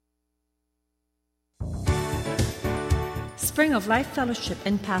Spring of Life Fellowship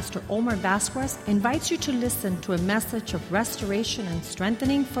and Pastor Omar Vasquez invites you to listen to a message of restoration and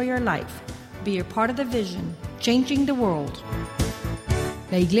strengthening for your life. Be a part of the vision, changing the world.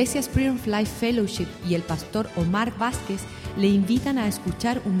 La Iglesia Spring of Life Fellowship y el pastor Omar Vázquez le invitan a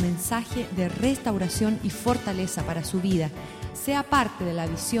escuchar un mensaje de restauración y fortaleza para su vida. Sea parte de la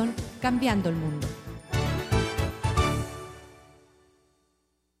visión Cambiando el Mundo.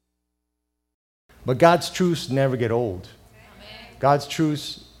 But God's truths never get old. God's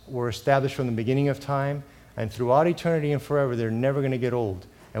truths were established from the beginning of time, and throughout eternity and forever, they're never going to get old.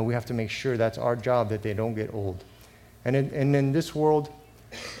 And we have to make sure that's our job, that they don't get old. And in this world,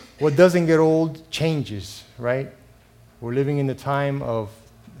 what doesn't get old changes, right? We're living in the time of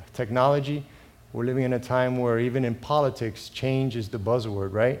technology. We're living in a time where even in politics, change is the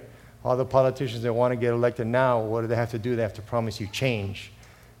buzzword, right? All the politicians that want to get elected now, what do they have to do? They have to promise you change.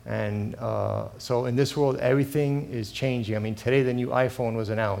 And so in this world, everything is changing. I mean, today the new iPhone was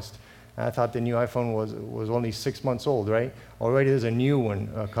announced. And I thought the new iPhone was only 6 months old, right? Already there's a new one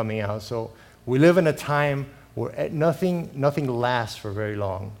coming out. So we live in a time where nothing lasts for very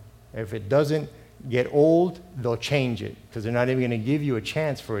long. If it doesn't get old, they'll change it because they're not even going to give you a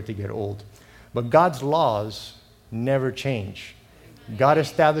chance for it to get old. But God's laws never change. God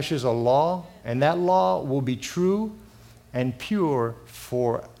establishes a law, and that law will be true and pure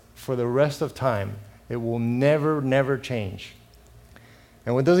for the rest of time. It will never change.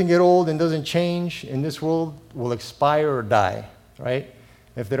 And what doesn't get old and doesn't change in this world will expire or die, right?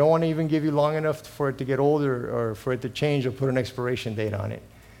 If they don't want to even give you long enough for it to get older or for it to change, they'll put an expiration date on it.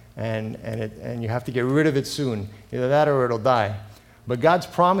 And you have to get rid of it soon. Either that or it'll die. But God's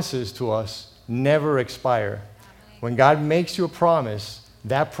promises to us never expire. When God makes you a promise,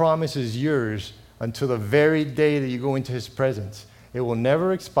 that promise is yours until the very day that you go into His presence. It will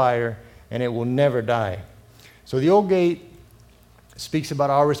never expire, and it will never die. So the Old Gate speaks about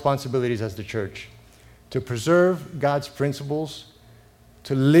our responsibilities as the church, to preserve God's principles,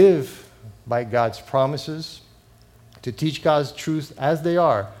 to live by God's promises, to teach God's truth as they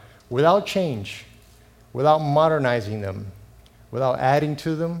are, without change, without modernizing them, without adding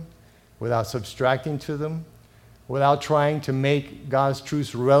to them, without subtracting to them, without trying to make God's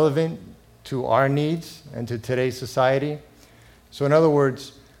truths relevant to our needs and to today's society. So in other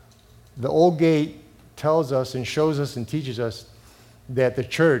words, the Old Gate tells us and shows us and teaches us that the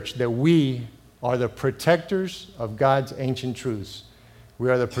church, that we are the protectors of God's ancient truths. We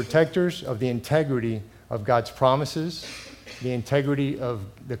are the protectors of the integrity of God's promises, the integrity of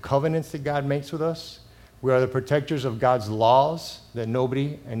the covenants that God makes with us. We are the protectors of God's laws, that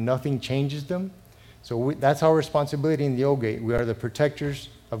nobody and nothing changes them. So that's our responsibility in the Old Gate. We are the protectors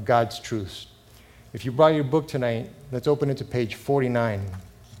of God's truths. If you brought your book tonight, let's open it to page 49.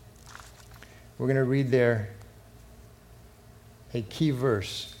 We're going to read there a key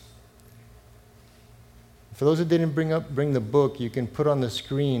verse. For those that didn't bring the book, you can put on the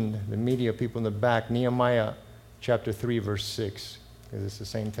screen, the media people in the back, Nehemiah chapter 3, verse 6, because it's the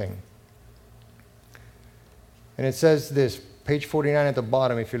same thing. And it says this, page 49 at the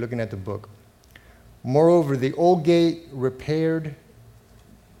bottom, if you're looking at the book. Moreover, the old gate repaired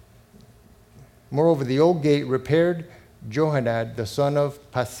Johanad, the son of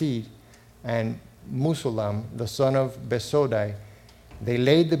Pasid, and Musulam, the son of Besodai. They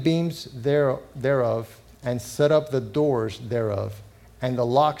laid the beams thereof, and set up the doors thereof, and the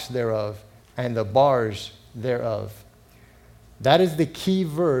locks thereof, and the bars thereof. That is the key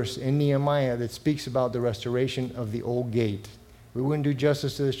verse in Nehemiah that speaks about the restoration of the old gate. We wouldn't do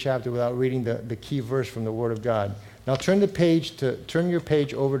justice to this chapter without reading the key verse from the Word of God. Now turn your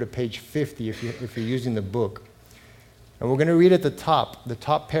page over to page 50 if you're using the book. And we're going to read at the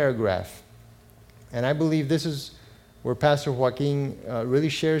top paragraph. And I believe this is where Pastor Joaquin really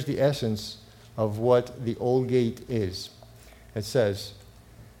shares the essence of what the old gate is. It says,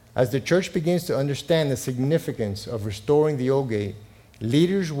 as the church begins to understand the significance of restoring the old gate,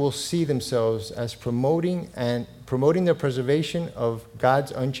 leaders will see themselves as promoting the preservation of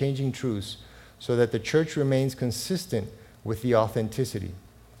God's unchanging truths so that the church remains consistent with the authenticity.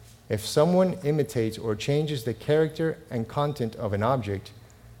 If someone imitates or changes the character and content of an object,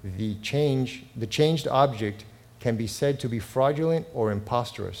 the changed object can be said to be fraudulent or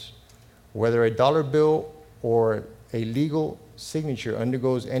impostorous. Whether a dollar bill or a legal signature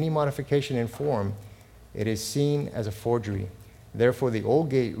undergoes any modification in form, it is seen as a forgery. Therefore, the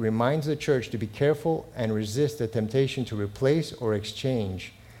old gate reminds the church to be careful and resist the temptation to replace or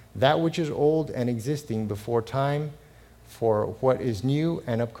exchange that which is old and existing before time for what is new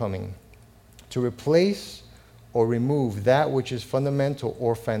and upcoming. To replace or remove that which is fundamental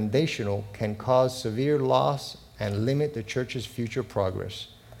or foundational can cause severe loss and limit the church's future progress.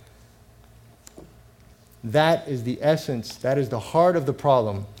 That is the essence, that is the heart of the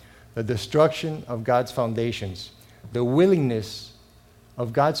problem, the destruction of God's foundations, the willingness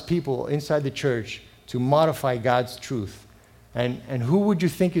of God's people inside the church to modify God's truth. And who would you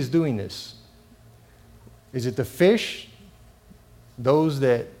think is doing this? Is it the fish, those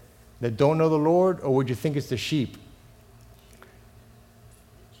that don't know the Lord, or would you think it's the sheep?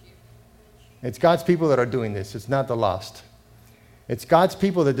 It's God's people that are doing this. It's not the lost. It's God's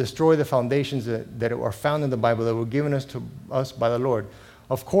people that destroy the foundations that are found in the Bible, that were given to us by the Lord.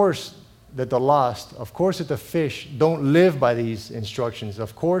 Of course that the lost, of course that the fish don't live by these instructions.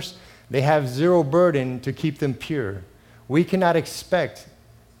 Of course they have zero burden to keep them pure. We cannot expect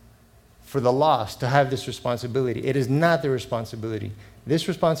for the lost to have this responsibility. It is not their responsibility. This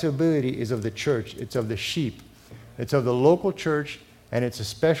responsibility is of the church. It's of the sheep. It's of the local church, and it's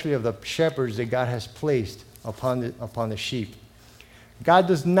especially of the shepherds that God has placed upon the sheep. God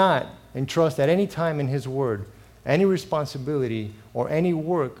does not entrust at any time in His Word any responsibility or any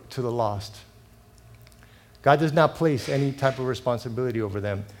work to the lost. God does not place any type of responsibility over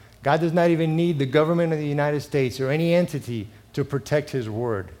them. God does not even need the government of the United States or any entity to protect His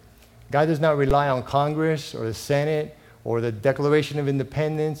Word. God does not rely on Congress or the Senate or the Declaration of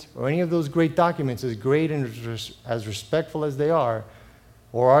Independence or any of those great documents, as great and as respectful as they are,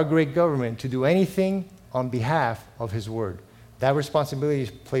 or our great government, to do anything on behalf of His Word. That responsibility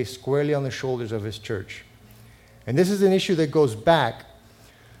is placed squarely on the shoulders of His church. And this is an issue that goes back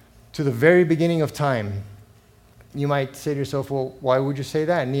to the very beginning of time. You might say to yourself, well, why would you say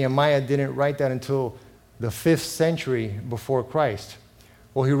that? Nehemiah didn't write that until the 5th century before Christ.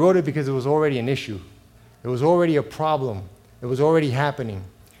 Well, he wrote it because it was already an issue. It was already a problem. It was already happening.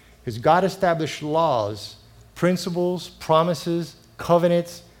 Because God established laws, principles, promises,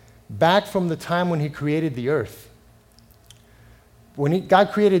 covenants, back from the time when He created the earth. When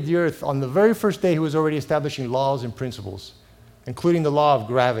God created the earth, on the very first day, He was already establishing laws and principles, including the law of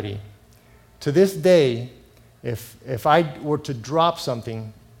gravity. To this day, if I were to drop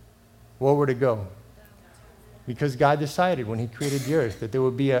something, where would it go? Because God decided when He created the earth that there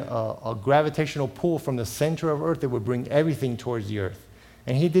would be a gravitational pull from the center of earth that would bring everything towards the earth.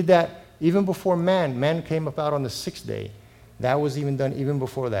 And He did that even before man. Man came about on the 6th day. That was even done even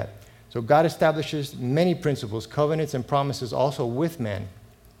before that. So God establishes many principles, covenants, and promises also with man.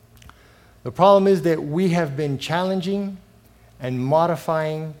 The problem is that we have been challenging and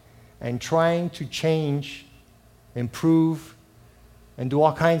modifying and trying to change, improve, and do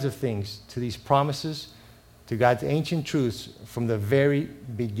all kinds of things to these promises, to God's ancient truths from the very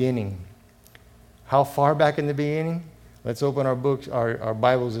beginning. How far back in the beginning? Let's open our books, our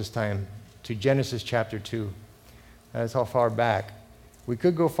Bibles this time, to Genesis chapter 2. That's how far back. We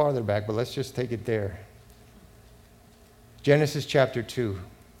could go farther back, but let's just take it there. Genesis chapter 2.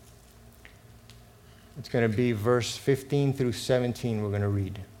 It's going to be verse 15 through 17 we're going to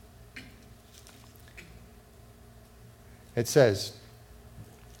read. It says,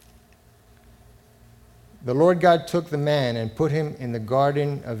 "The Lord God took the man and put him in the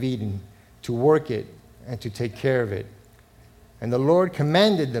Garden of Eden to work it and to take care of it. And the Lord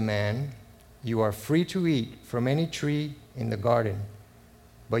commanded the man, 'You are free to eat from any tree in the garden,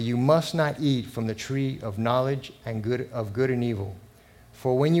 but you must not eat from the tree of knowledge and of good and evil.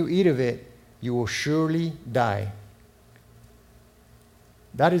 For when you eat of it, you will surely die.'"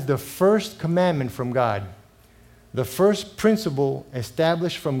 That is the first commandment from God. The first principle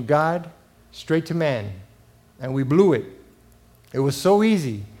established from God straight to man. And we blew it. It was so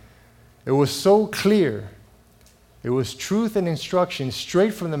easy. It was so clear. It was truth and instruction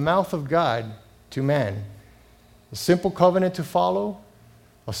straight from the mouth of God to man. A simple covenant to follow,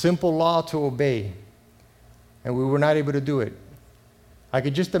 a simple law to obey. And we were not able to do it. I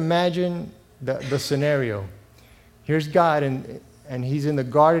could just imagine the scenario. Here's God, and He's in the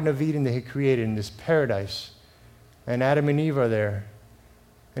Garden of Eden that He created, in this paradise. And Adam and Eve are there.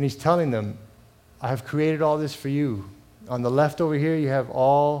 And He's telling them, "I have created all this for you. On the left over here, you have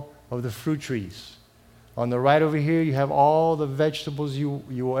all of the fruit trees. On the right over here, you have all the vegetables you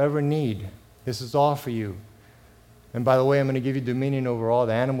will ever need. This is all for you. And by the way, I'm going to give you dominion over all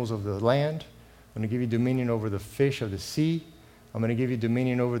the animals of the land. I'm going to give you dominion over the fish of the sea. I'm going to give you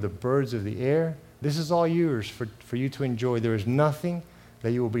dominion over the birds of the air. This is all yours for you to enjoy. There is nothing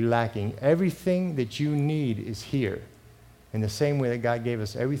that you will be lacking. Everything that you need is here, in the same way that God gave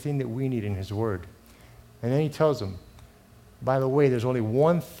us everything that we need in His Word." And then He tells them, "By the way, there's only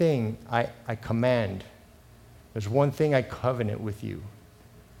one thing I command. There's one thing I covenant with you.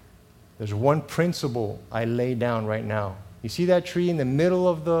 There's one principle I lay down right now. You see that tree in the middle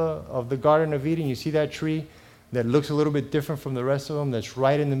of the Garden of Eden? You see that tree? that looks a little bit different from the rest of them, that's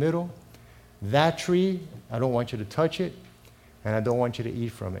right in the middle, that tree, I don't want you to touch it, and I don't want you to eat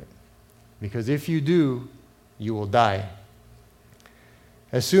from it. Because if you do, you will die.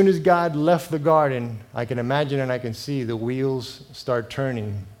 As soon as God left the garden, I can imagine and I can see the wheels start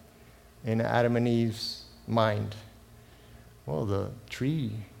turning in Adam and Eve's mind. Well, the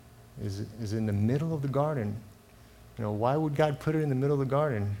tree is in the middle of the garden. You know, why would God put it in the middle of the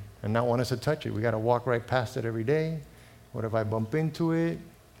garden and not want us to touch it? We got to walk right past it every day. What if I bump into it?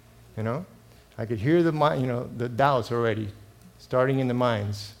 You know, I could hear the doubts already starting in the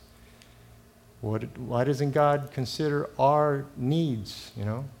minds. Why doesn't God consider our needs? You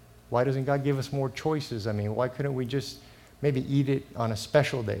know, why doesn't God give us more choices? I mean, why couldn't we just maybe eat it on a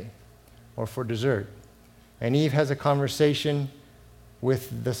special day or for dessert? And Eve has a conversation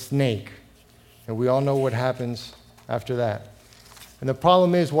with the snake, and we all know what happens after that. And the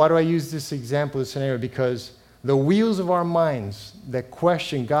problem is, why do I use this example, this scenario? Because the wheels of our minds that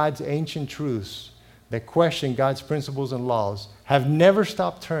question God's ancient truths, that question God's principles and laws, have never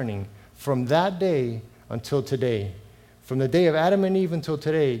stopped turning from that day until today. From the day of Adam and Eve until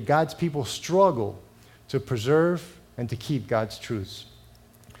today, God's people struggle to preserve and to keep God's truths.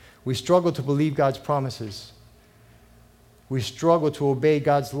 We struggle to believe God's promises. We struggle to obey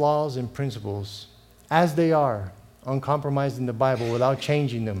God's laws and principles as they are, uncompromised in the Bible, without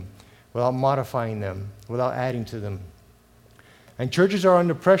changing them, without modifying them, without adding to them. And churches are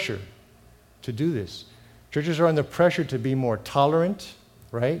under pressure to do this. Churches are under pressure to be more tolerant,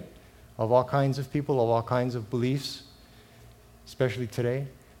 right, of all kinds of people, of all kinds of beliefs, especially today.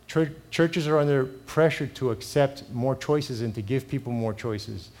 Churches are under pressure to accept more choices and to give people more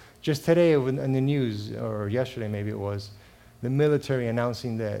choices. Just today in the news, or yesterday maybe it was, the military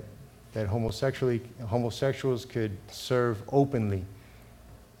announcing that homosexuals could serve openly.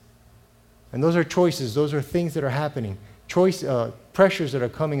 And those are choices. Those are things that are happening. Pressures that are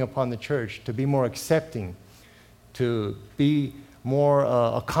coming upon the church to be more accepting, to be more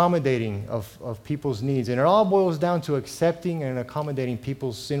accommodating of people's needs. And it all boils down to accepting and accommodating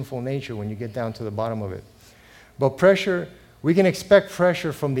people's sinful nature when you get down to the bottom of it. But pressure, we can expect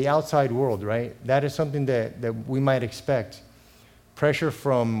pressure from the outside world, right? That is something that we might expect. Pressure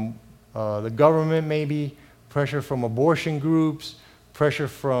from the government maybe, pressure from abortion groups, pressure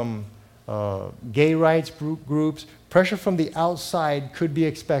from gay rights groups, pressure from the outside could be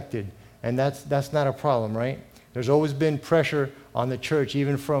expected. And that's not a problem, right? There's always been pressure on the church,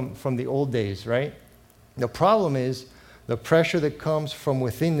 even from the old days, right? The problem is the pressure that comes from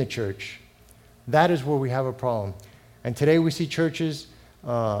within the church. That is where we have a problem. And today we see churches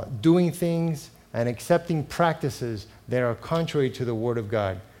doing things and accepting practices that are contrary to the Word of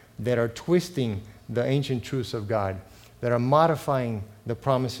God, that are twisting the ancient truths of God, that are modifying the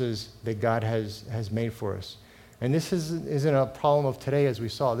promises that God has made for us. And this isn't a problem of today, as we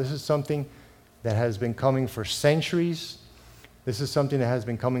saw. This is something that has been coming for centuries. This is something that has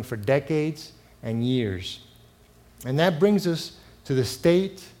been coming for decades and years. And that brings us to the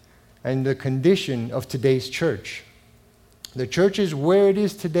state and the condition of today's church. The church is where it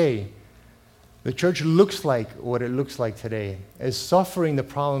is today. The church looks like what it looks like today, is suffering the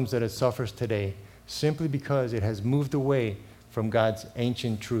problems that it suffers today, simply because it has moved away from God's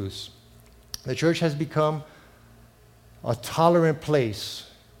ancient truths. The church has become a tolerant place.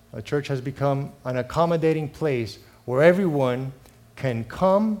 A church has become an accommodating place where everyone can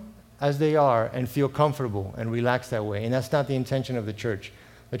come as they are and feel comfortable and relax that way. And that's not the intention of the church.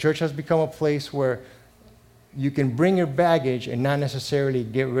 The church has become a place where you can bring your baggage and not necessarily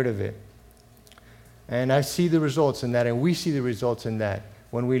get rid of it. And I see the results in that, and we see the results in that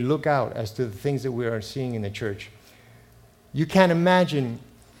when we look out as to the things that we are seeing in the church. You can't imagine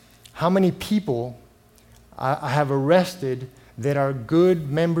how many people I have arrested that are good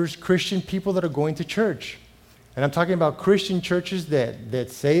members, Christian people that are going to church. And I'm talking about Christian churches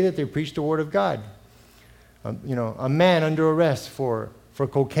that say that they preach the Word of God. A man under arrest for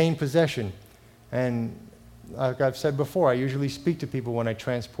cocaine possession. And like I've said before, I usually speak to people when I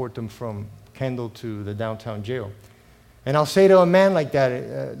transport them from Kendall to the downtown jail. And I'll say to a man like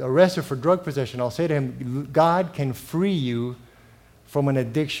that, arrested for drug possession, I'll say to him, God can free you from an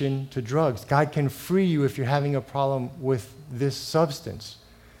addiction to drugs. God can free you if you're having a problem with this substance.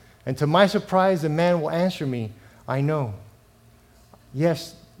 And to my surprise, the man will answer me, I know.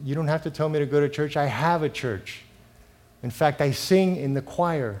 Yes, you don't have to tell me to go to church. I have a church. In fact, I sing in the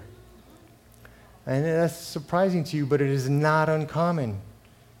choir. And that's surprising to you, but it is not uncommon.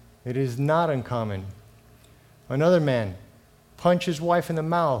 It is not uncommon. Another man punched his wife in the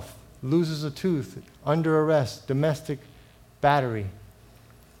mouth, loses a tooth, under arrest, domestic battery.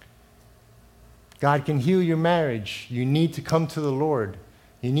 God can heal your marriage. You need to come to the Lord.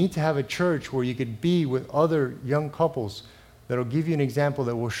 You need to have a church where you could be with other young couples that will give you an example,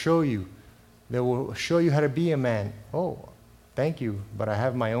 that will show you how to be a man. Oh, thank you, but I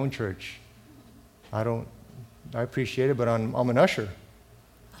have my own church. I appreciate it, but I'm an usher.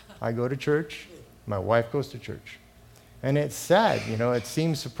 I go to church. My wife goes to church. And it's sad, it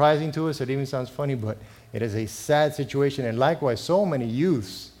seems surprising to us. It even sounds funny, but it is a sad situation. And likewise, so many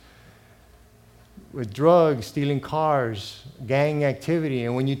youths with drugs, stealing cars, gang activity.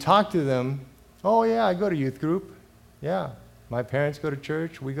 And when you talk to them, oh yeah, I go to youth group. Yeah, my parents go to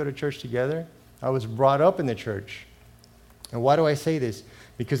church. We go to church together. I was brought up in the church. And why do I say this?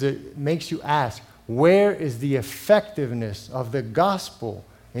 Because it makes you ask, where is the effectiveness of the gospel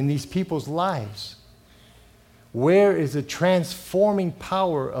in these people's lives? Where is the transforming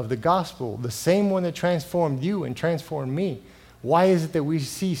power of the gospel, the same one that transformed you and transformed me? Why is it that we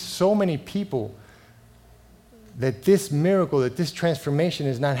see so many people that this miracle, that this transformation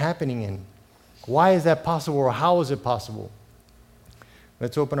is not happening in? Why is that possible, or how is it possible?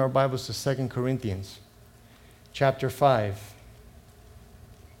 Let's open our Bibles to 2 Corinthians chapter 5,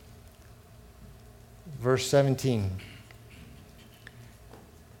 verse 17.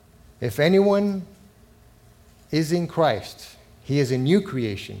 If anyone is in Christ, he is a new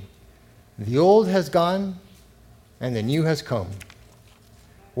creation. The old has gone and the new has come.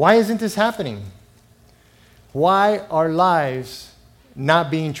 Why isn't this happening? Why are lives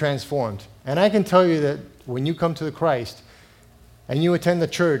not being transformed? And I can tell you that when you come to the Christ and you attend the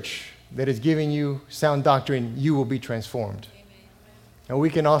church that is giving you sound doctrine, you will be transformed. Amen. And we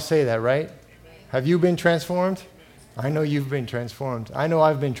can all say that, right? Amen. Have you been transformed? I know you've been transformed. I know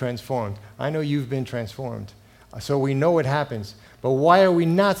I've been transformed. I know you've been transformed. So we know it happens. But why are we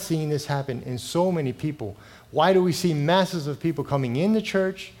not seeing this happen in so many people? Why do we see masses of people coming in the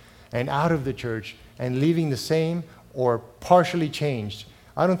church and out of the church and leaving the same or partially changed?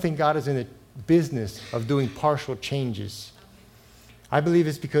 I don't think God is in the business of doing partial changes. I believe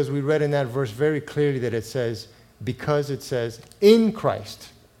it's because we read in that verse very clearly that it says, in Christ.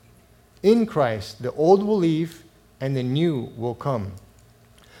 In Christ, the old will leave and the new will come.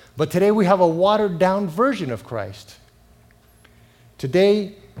 But today we have a watered down version of Christ.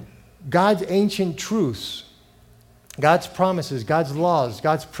 Today, God's ancient truths, God's promises, God's laws,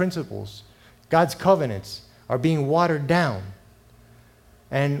 God's principles, God's covenants are being watered down.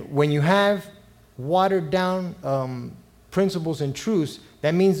 And when you have watered down principles and truths,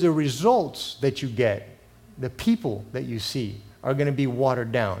 that means the results that you get, the people that you see, are going to be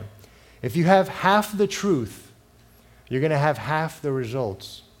watered down. If you have half the truth, you're going to have half the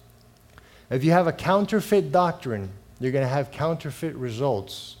results. If you have a counterfeit doctrine, you're going to have counterfeit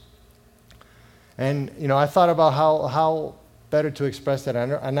results. And, I thought about how better to express that.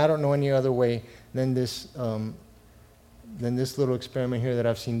 And I don't know any other way than this little experiment here that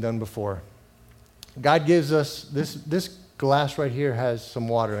I've seen done before. God gives us, this glass right here has some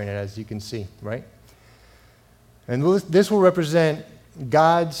water in it, as you can see, right? And this will represent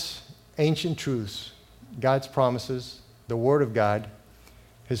God's ancient truths, God's promises, the Word of God,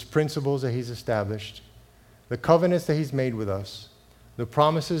 His principles that He's established, the covenants that He's made with us, the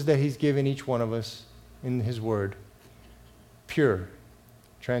promises that He's given each one of us in His Word, pure,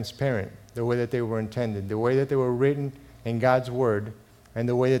 transparent, the way that they were intended, the way that they were written in God's Word, and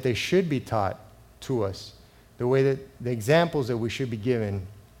the way that they should be taught to us, the way that the examples that we should be given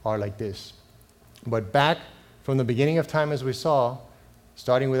are like this. But back from the beginning of time, as we saw,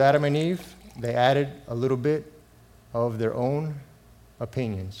 starting with Adam and Eve, they added a little bit of their own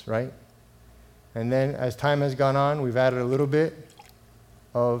opinions, right? And then as time has gone on, we've added a little bit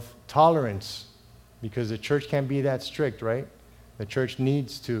of tolerance, because the church can't be that strict, right? The church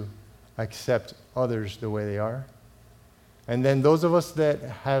needs to accept others the way they are. And then those of us that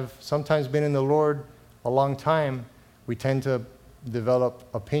have sometimes been in the Lord a long time, we tend to develop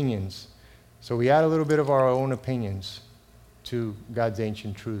opinions. So we add a little bit of our own opinions to God's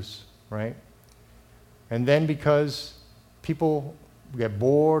ancient truths, right? And then because people get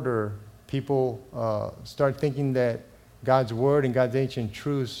bored, or people start thinking that God's Word and God's ancient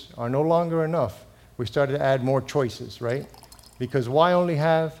truths are no longer enough, we started to add more choices, right? Because why only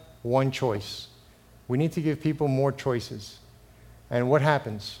have one choice? We need to give people more choices. And what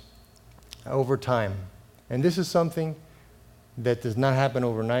happens over time? And this is something that does not happen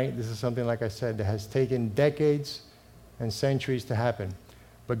overnight. This is something, like I said, that has taken decades and centuries to happen.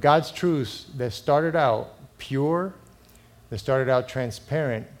 But God's truths that started out pure, that started out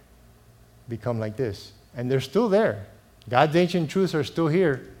transparent, become like this. And they're still there. God's ancient truths are still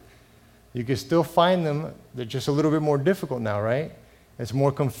here. You can still find them. They're just a little bit more difficult now, right? It's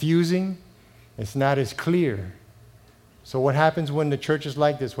more confusing. It's not as clear. So what happens when the church is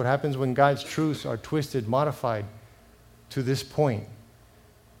like this? What happens when God's truths are twisted, modified to this point?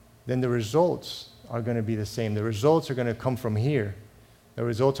 Then the results are going to be the same. The results are going to come from here. The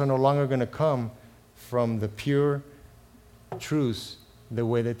results are no longer going to come from the pure truths the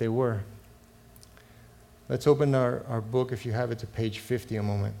way that they were. Let's open our book, if you have it, to page 50 a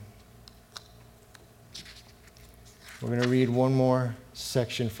moment. We're going to read one more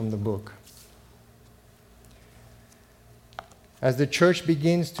section from the book. As the church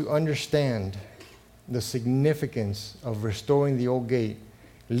begins to understand the significance of restoring the old gate,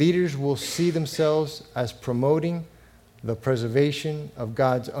 leaders will see themselves as promoting the preservation of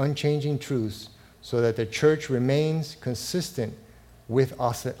God's unchanging truths so that the church remains consistent with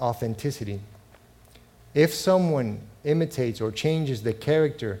authenticity. If someone imitates or changes the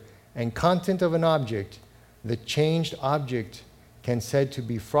character and content of an object, the changed object can be said to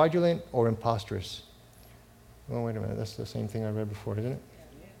be fraudulent or imposterous. Oh, wait a minute. That's the same thing I read before, isn't it?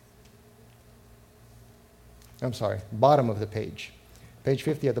 I'm sorry. Bottom of the page. Page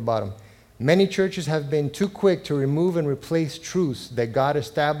 50 at the bottom. Many churches have been too quick to remove and replace truths that God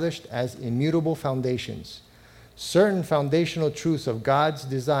established as immutable foundations. Certain foundational truths of God's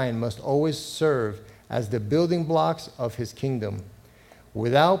design must always serve as the building blocks of His kingdom.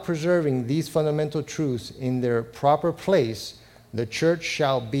 Without preserving these fundamental truths in their proper place, the church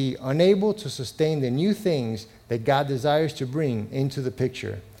shall be unable to sustain the new things that God desires to bring into the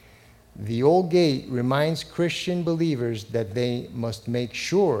picture. The old gate reminds Christian believers that they must make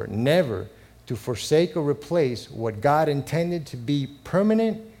sure never to forsake or replace what God intended to be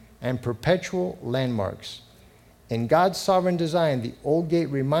permanent and perpetual landmarks. In God's sovereign design, the old gate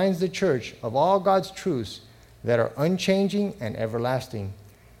reminds the church of all God's truths that are unchanging and everlasting.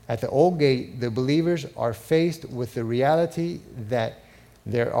 At the old gate, the believers are faced with the reality that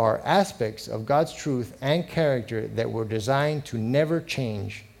there are aspects of God's truth and character that were designed to never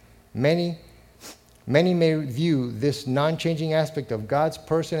change. Many may view this non-changing aspect of God's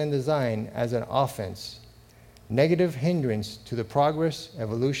person and design as an offense, negative hindrance to the progress,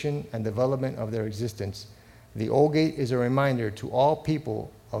 evolution, and development of their existence. The old gate is a reminder to all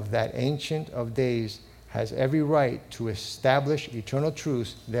people of that Ancient of Days has every right to establish eternal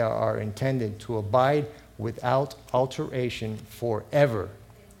truths that are intended to abide without alteration forever.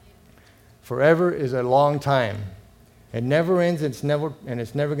 Forever is a long time. It never ends, it's never going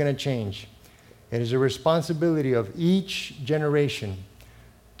to change. It is a responsibility of each generation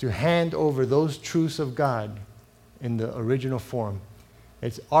to hand over those truths of God in the original form.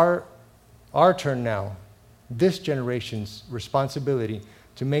 It's our turn now, this generation's responsibility,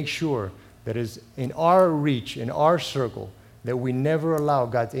 to make sure that is in our reach, in our circle, that we never allow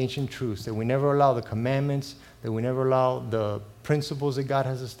God's ancient truths, that we never allow the commandments, that we never allow the principles that God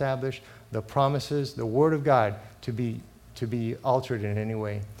has established, the promises, the Word of God to be altered in any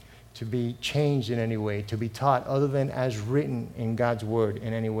way, to be changed in any way, to be taught other than as written in God's Word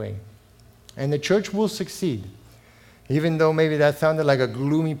in any way. And the church will succeed. Even though maybe that sounded like a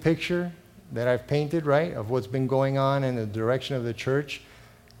gloomy picture that I've painted, right, of what's been going on in the direction of the church,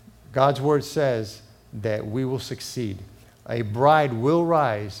 God's Word says that we will succeed. A bride will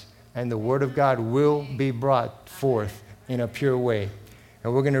rise, and the Word of God will be brought forth in a pure way.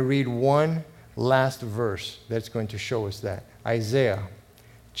 And we're going to read one last verse that's going to show us that. Isaiah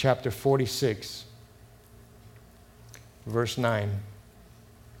chapter 46, verse 9.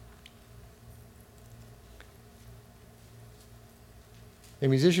 The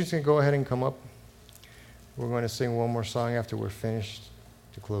musicians can go ahead and come up. We're going to sing one more song after we're finished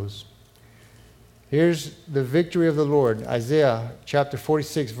to close. Here's the victory of the Lord. Isaiah chapter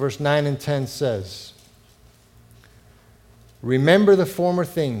 46, verse 9 and 10 says, "Remember the former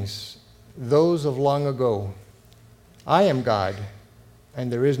things, those of long ago. I am God,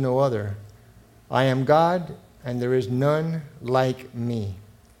 and there is no other. I am God, and there is none like me.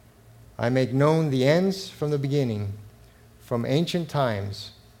 I make known the ends from the beginning, from ancient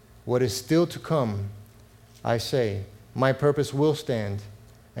times, what is still to come. I say, my purpose will stand,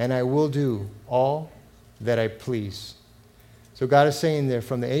 and I will do all that I please." So God is saying there,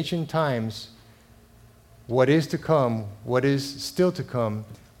 from the ancient times, what is to come, what is still to come,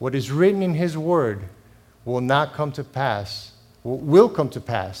 what is written in His Word will not come to pass, will come to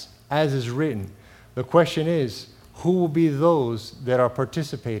pass as is written. The question is, who will be those that are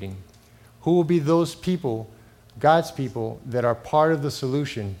participating? Who will be those people, God's people, that are part of the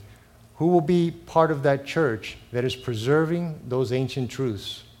solution? Who will be part of that church that is preserving those ancient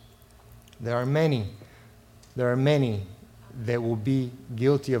truths? There are many that will be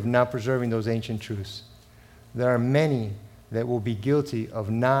guilty of not preserving those ancient truths. There are many that will be guilty of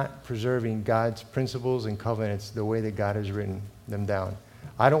not preserving God's principles and covenants the way that God has written them down.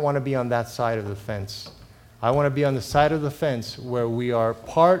 I don't want to be on that side of the fence. I want to be on the side of the fence where we are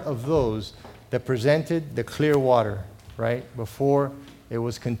part of those that presented the clear water, right, before it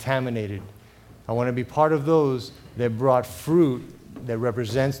was contaminated. I want to be part of those that brought fruit that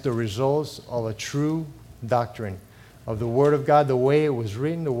represents the results of a true doctrine of the Word of God, the way it was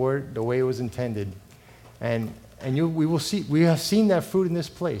written, the way it was intended. And we have seen that fruit in this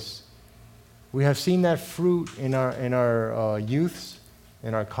place. We have seen that fruit in our youths,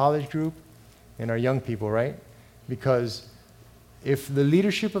 in our college group, in our young people, right? Because if the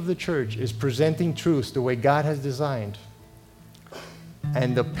leadership of the church is presenting truths the way God has designed,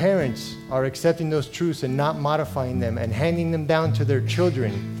 and the parents are accepting those truths and not modifying them and handing them down to their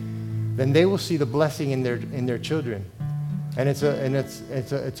children, then they will see the blessing in their children. And it's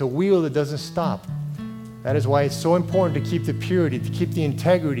a wheel that doesn't stop. That is why it's so important to keep the purity, to keep the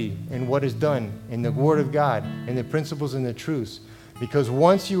integrity in what is done in the Word of God, in the principles and the truths. Because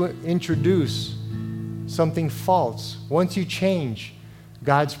once you introduce something false, once you change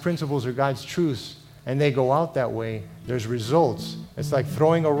God's principles or God's truths, and they go out that way, there's results. It's like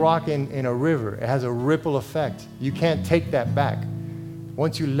throwing a rock in a river. It has a ripple effect. You can't take that back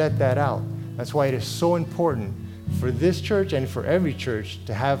once you let that out. That's why it is so important for this church and for every church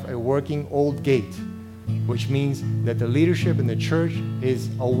to have a working old gate, which means that the leadership in the church is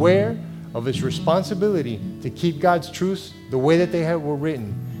aware of its responsibility to keep God's truths the way that they were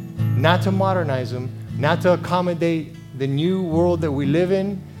written, not to modernize them, not to accommodate the new world that we live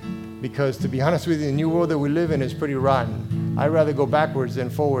in, because to be honest with you, the new world that we live in is pretty rotten. I'd rather go backwards than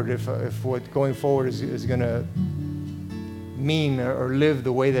forward if what going forward is going to mean or live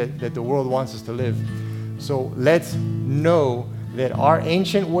the way that the world wants us to live. So let's know that our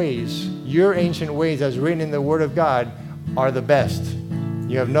ancient ways, your ancient ways as written in the Word of God, are the best.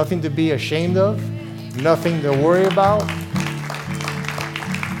 You have nothing to be ashamed of, nothing to worry about.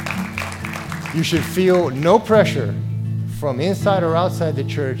 You should feel no pressure from inside or outside the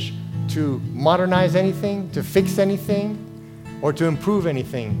church to modernize anything, to fix anything, or to improve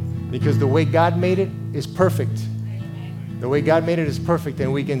anything, because the way God made it is perfect. The way God made it is perfect,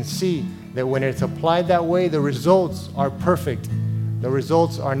 and we can see that when it's applied that way, the results are perfect. The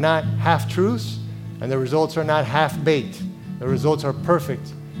results are not half-truths, and the results are not half-baked. The results are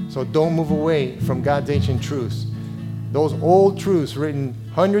perfect. So don't move away from God's ancient truths. Those old truths written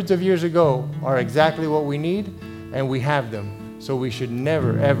hundreds of years ago are exactly what we need, and we have them. So we should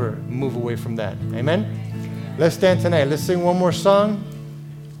never, ever move away from that. Amen? Let's stand tonight. Let's sing one more song.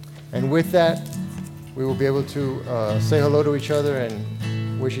 And with that, we will be able to say hello to each other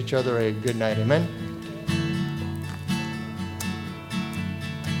and wish each other a good night. Amen?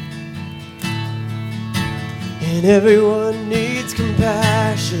 And everyone needs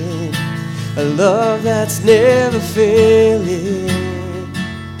compassion, a love that's never failing.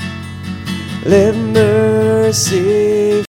 Let mercy